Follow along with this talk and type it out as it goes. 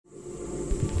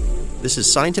This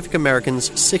is Scientific American's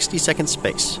 60-Second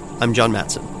Space. I'm John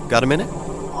Matson. Got a minute?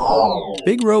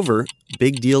 Big rover,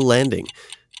 big deal landing.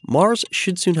 Mars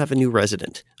should soon have a new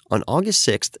resident. On August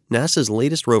 6th, NASA's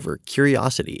latest rover,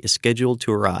 Curiosity, is scheduled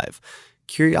to arrive.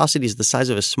 Curiosity is the size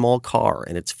of a small car,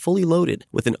 and it's fully loaded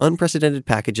with an unprecedented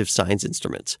package of science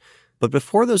instruments. But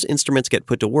before those instruments get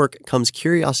put to work comes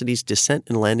Curiosity's descent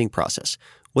and landing process,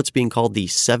 what's being called the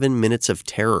 7 minutes of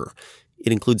terror.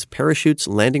 It includes parachutes,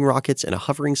 landing rockets, and a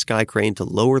hovering sky crane to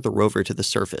lower the rover to the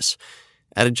surface.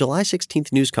 At a July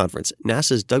 16th news conference,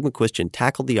 NASA's Doug McQuistion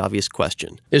tackled the obvious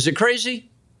question. Is it crazy?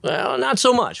 Well, not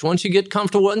so much. Once you get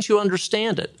comfortable, once you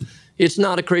understand it, it's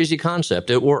not a crazy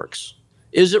concept. It works.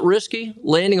 Is it risky?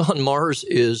 Landing on Mars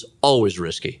is always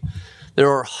risky. There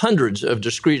are hundreds of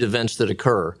discrete events that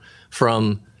occur,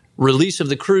 from release of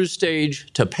the cruise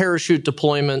stage to parachute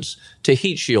deployments to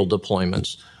heat shield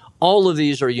deployments. All of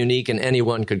these are unique and any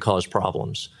one could cause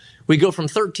problems. We go from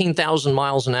 13,000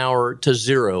 miles an hour to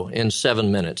 0 in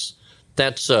 7 minutes.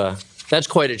 That's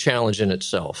quite a challenge in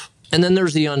itself. And then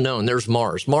there's the unknown. There's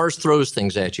Mars. Mars throws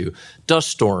things at you. Dust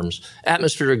storms,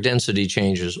 atmospheric density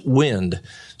changes, wind.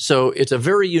 So it's a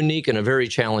very unique and a very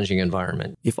challenging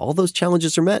environment. If all those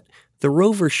challenges are met, the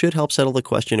rover should help settle the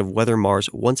question of whether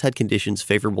Mars once had conditions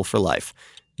favorable for life,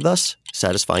 thus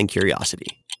satisfying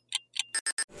curiosity.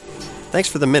 Thanks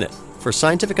for the minute. For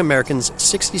Scientific American's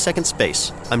 60-Second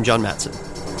Space, I'm John Matson.